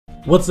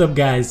What's up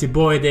guys, your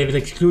boy David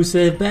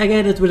Exclusive back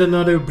at it with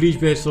another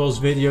Bleach Souls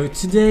video.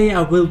 Today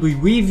I will be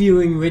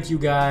reviewing with you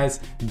guys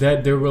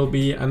that there will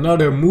be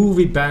another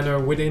movie banner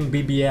within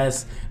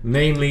BBS,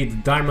 namely the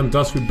Diamond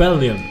Dust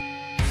Rebellion.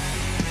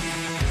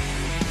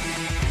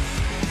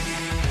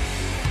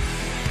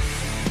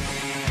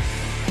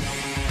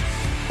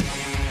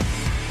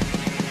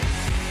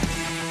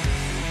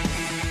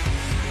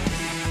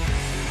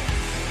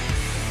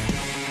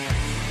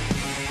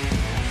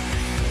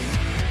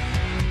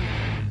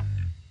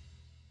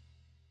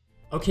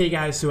 Okay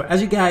guys, so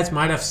as you guys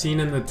might have seen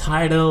in the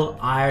title,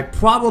 I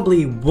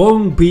probably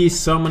won't be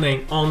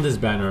summoning on this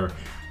banner,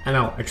 and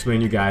I'll explain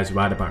you guys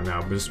right about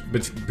now.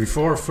 But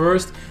before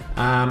first,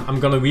 I'm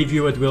gonna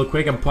review it real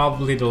quick. I'm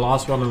probably the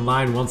last one in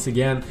line once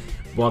again,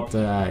 but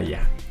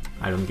yeah,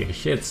 I don't give a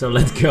shit, so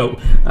let's go.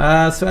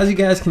 So as you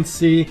guys can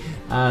see,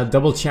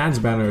 double chance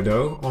banner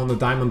though on the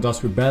Diamond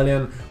Dust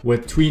Rebellion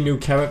with 3 new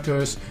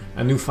characters,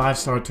 a new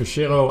 5-star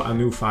Toshiro, a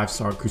new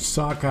 5-star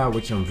Kusaka,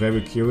 which I'm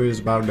very curious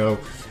about though,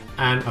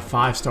 and a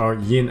 5-star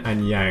Yin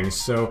and Yang.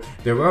 So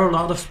there were a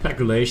lot of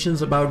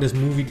speculations about this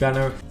movie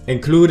banner,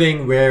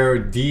 including where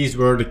these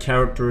were the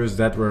characters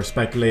that were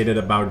speculated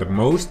about the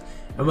most.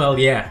 And well,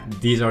 yeah,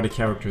 these are the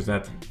characters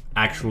that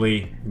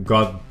actually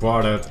got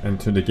brought out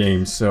into the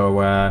game.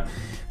 So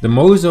the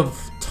most of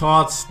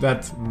thoughts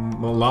that a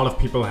lot of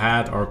people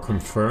had are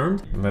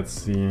confirmed. Let's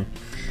see.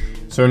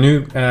 So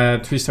new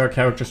 3-star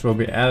characters will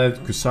be added: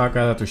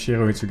 Kusaka,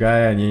 Toshiro,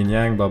 Itsugaya, and Yin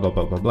Yang, blah blah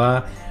blah blah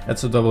blah.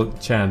 That's a double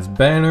chance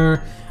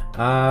banner.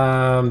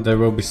 There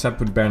will be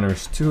separate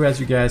banners too, as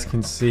you guys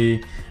can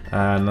see.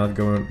 Not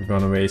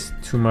gonna waste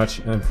too much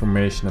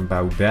information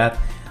about that.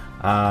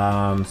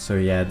 So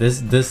yeah,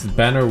 this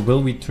banner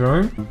will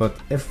return, but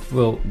if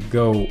we'll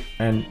go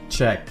and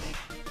check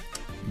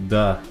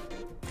this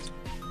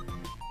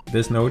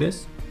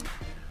notice,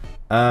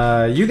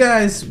 you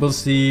guys will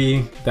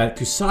see that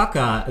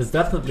Kusaka is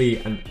definitely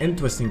an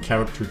interesting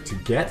character to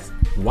get.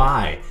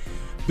 Why?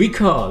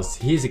 Because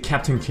he's a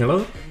Captain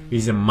Killer,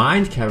 he's a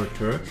mind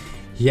character.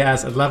 He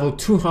has at level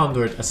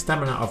 200 a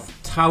stamina of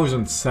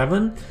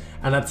 1007,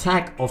 an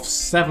attack of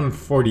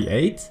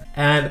 748,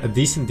 and a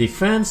decent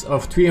defense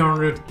of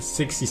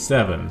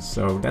 367.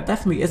 So that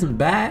definitely isn't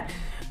bad.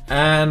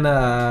 And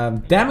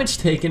damage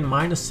taken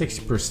minus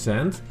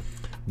 60%.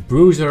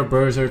 Bruiser,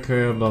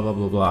 Berserker, blah blah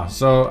blah blah.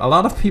 So a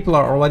lot of people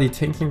are already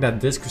thinking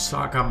that this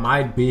Kusaka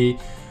might be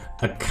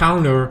a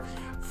counter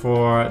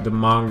for the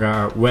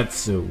manga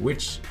Wetsu,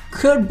 which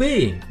could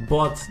be,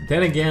 but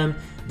then again,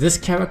 this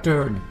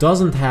character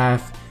doesn't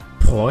have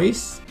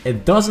poise,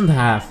 it doesn't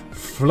have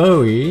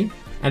flurry,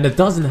 and it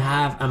doesn't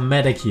have a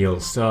medic heal.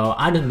 So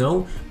I don't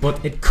know,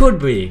 but it could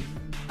be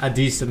a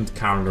decent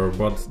counter,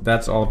 but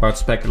that's all about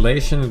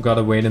speculation. We've got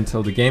to wait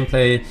until the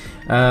gameplay.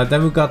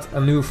 Then we've got a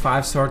new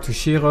 5-star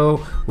Toshiro,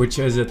 which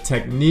is a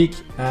technique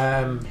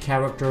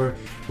character,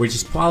 which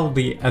is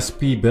probably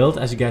SP build.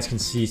 As you guys can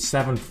see,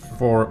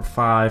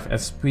 745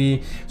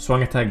 SP,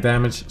 strong attack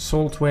damage,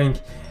 salt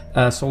weight,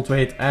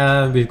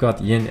 and we've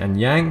got Yin and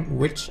Yang,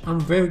 which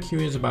I'm very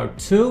curious about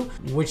too,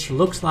 which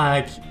looks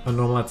like a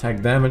normal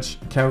attack damage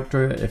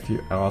character if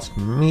you ask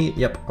me.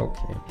 Yep,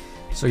 okay.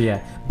 So yeah,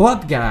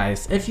 but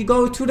guys, if you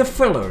go to the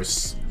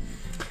fillers,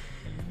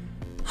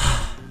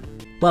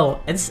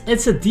 well,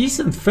 it's a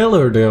decent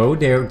filler though.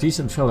 They're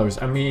decent fillers.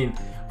 I mean,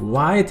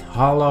 White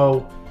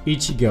Hollow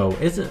Ichigo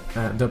is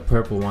the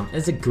purple one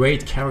is a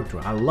great character.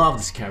 I love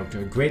this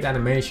character. Great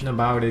animation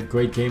about it,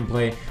 great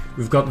gameplay.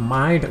 We've got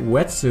Mind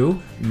Wetsu,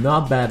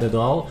 not bad at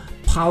all.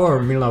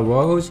 Power Mila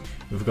Rose.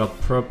 We've got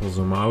Purple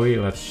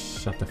Zomawi. Let's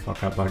shut the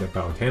fuck up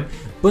about him.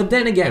 But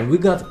then again, we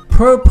got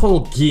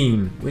Purple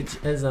Gin, which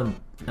is an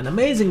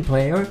amazing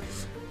player.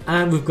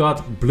 And we've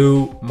got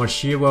Blue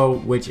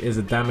Mashiro, which is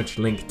a damage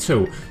link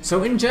too.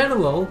 So in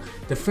general,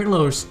 the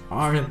fillers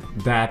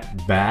aren't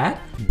that bad,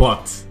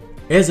 but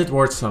is it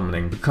worth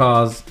summoning?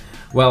 Because,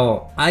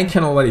 well, I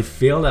can already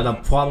feel that I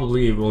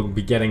probably will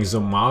be getting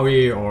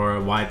Zomawi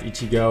or White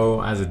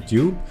Ichigo as a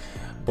dupe.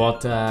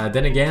 But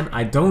then again,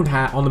 I don't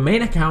have, on the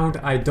main account,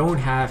 I don't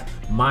have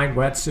Mind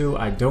Wetsu,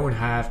 I don't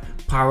have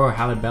Power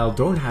Halibel,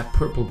 don't have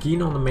Purple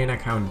Gin on the main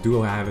account,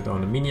 do have it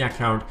on the mini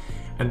account,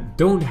 and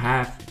don't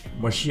have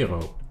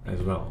Mashiro as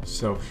well.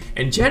 So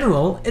in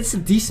general, it's a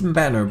decent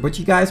banner, but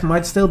you guys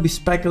might still be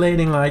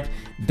speculating like,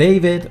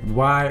 David,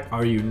 why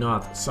are you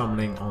not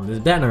summoning on this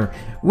banner?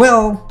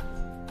 Well,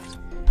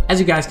 as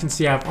you guys can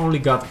see, I've only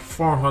got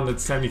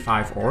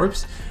 475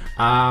 orbs.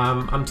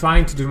 I'm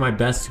trying to do my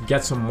best to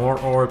get some more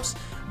orbs,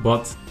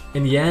 but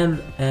in the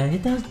end,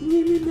 it doesn't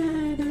really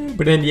matter.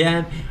 But in the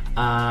end,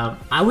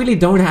 I really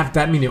don't have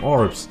that many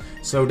orbs,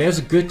 so there's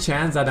a good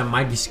chance that I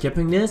might be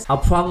skipping this. I'll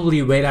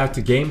probably wait out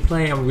the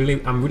gameplay.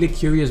 I'm really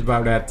curious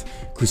about that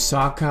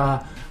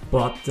Kusaka,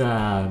 but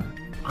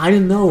I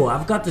don't know.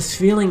 I've got this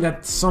feeling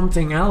that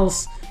something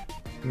else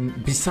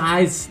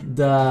besides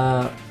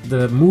the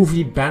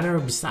movie banner,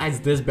 besides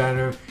this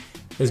banner,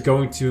 is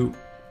going to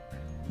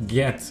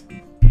get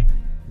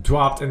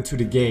dropped into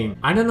the game.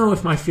 I don't know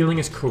if my feeling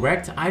is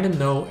correct. I don't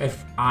know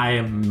if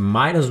I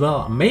might as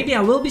well. Maybe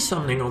I will be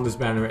summoning on this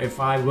banner if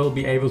I will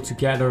be able to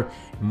gather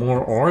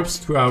more orbs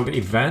throughout the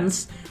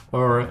events.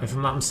 Or if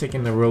I'm not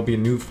mistaken, there will be a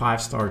new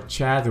 5-star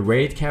Chad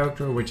raid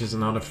character, which is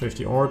another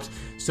 50 orbs.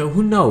 So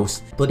who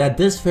knows? But at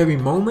this very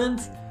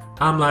moment,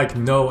 I'm like,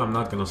 no, I'm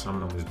not gonna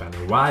summon on this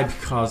banner. Why?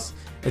 Because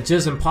it's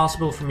just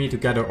impossible for me to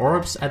gather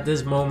orbs at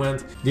this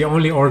moment. The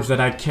only orbs that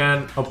I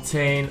can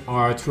obtain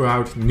are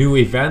throughout new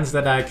events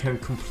that I can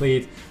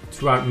complete,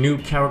 throughout new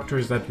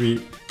characters that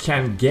we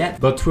can get.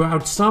 But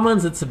throughout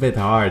summons, it's a bit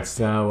hard.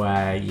 So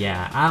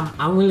yeah,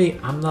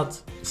 I'm not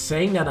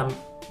saying that I'm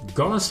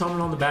gonna summon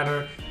on the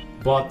banner,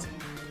 but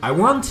I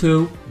want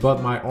to,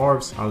 but my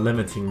orbs are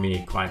limiting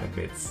me quite a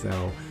bit.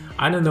 So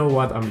I don't know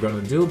what I'm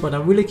gonna do, but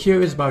I'm really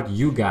curious about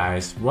you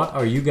guys. What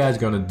are you guys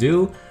gonna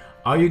do?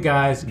 Are you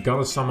guys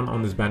gonna summon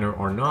on this banner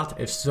or not?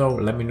 If so,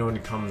 let me know in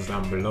the comments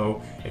down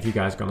below if you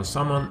guys gonna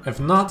summon. If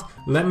not,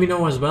 let me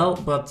know as well,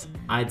 but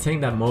I think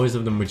that most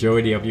of the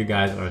majority of you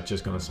guys are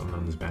just gonna summon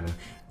on this banner.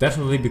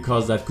 Definitely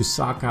because that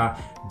Kusaka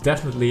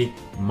definitely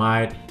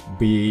might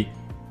be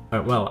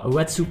well, a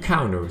wetsuit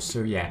counter.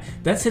 So yeah,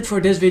 that's it for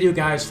this video,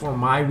 guys, for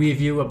my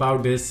review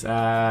about this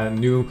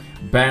new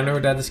banner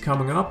that is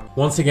coming up.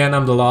 Once again,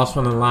 I'm the last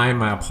one in line,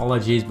 my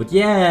apologies, but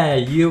yeah,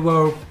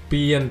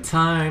 European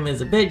time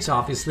is a bitch,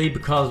 obviously,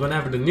 because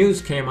whenever the news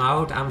came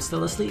out, I'm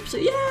still asleep. So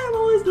yeah, I'm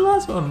always the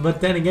last one.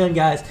 But then again,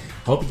 guys,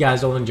 hope you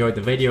guys all enjoyed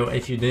the video.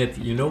 If you did,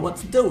 you know what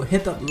to do.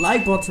 Hit that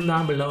like button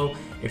down below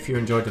if you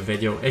enjoyed the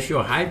video, if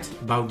you're hyped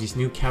about these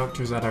new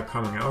characters that are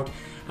coming out.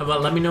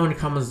 Well, let me know in the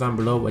comments down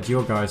below what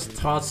your guys'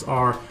 thoughts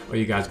are. Are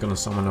you guys gonna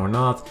summon or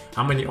not?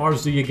 How many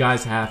orbs do you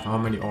guys have? How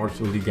many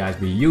orbs will you guys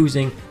be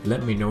using?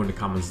 Let me know in the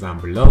comments down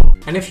below.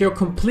 And if you're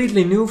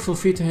completely new, feel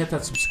free to hit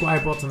that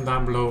subscribe button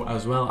down below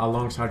as well,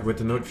 alongside with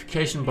the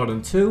notification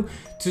button too,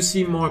 to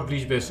see more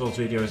Bleach based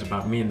videos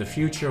about me in the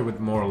future,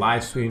 with more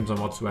live streams and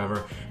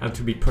whatsoever, and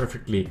to be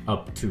perfectly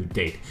up to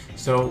date.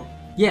 So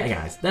yeah,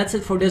 guys, that's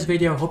it for this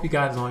video. Hope you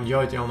guys all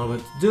enjoyed. You all know what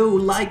to do.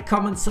 Like,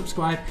 comment,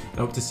 subscribe, and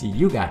I hope to see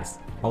you guys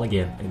all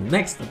again in the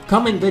next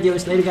upcoming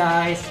videos later,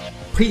 guys.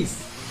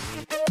 Peace.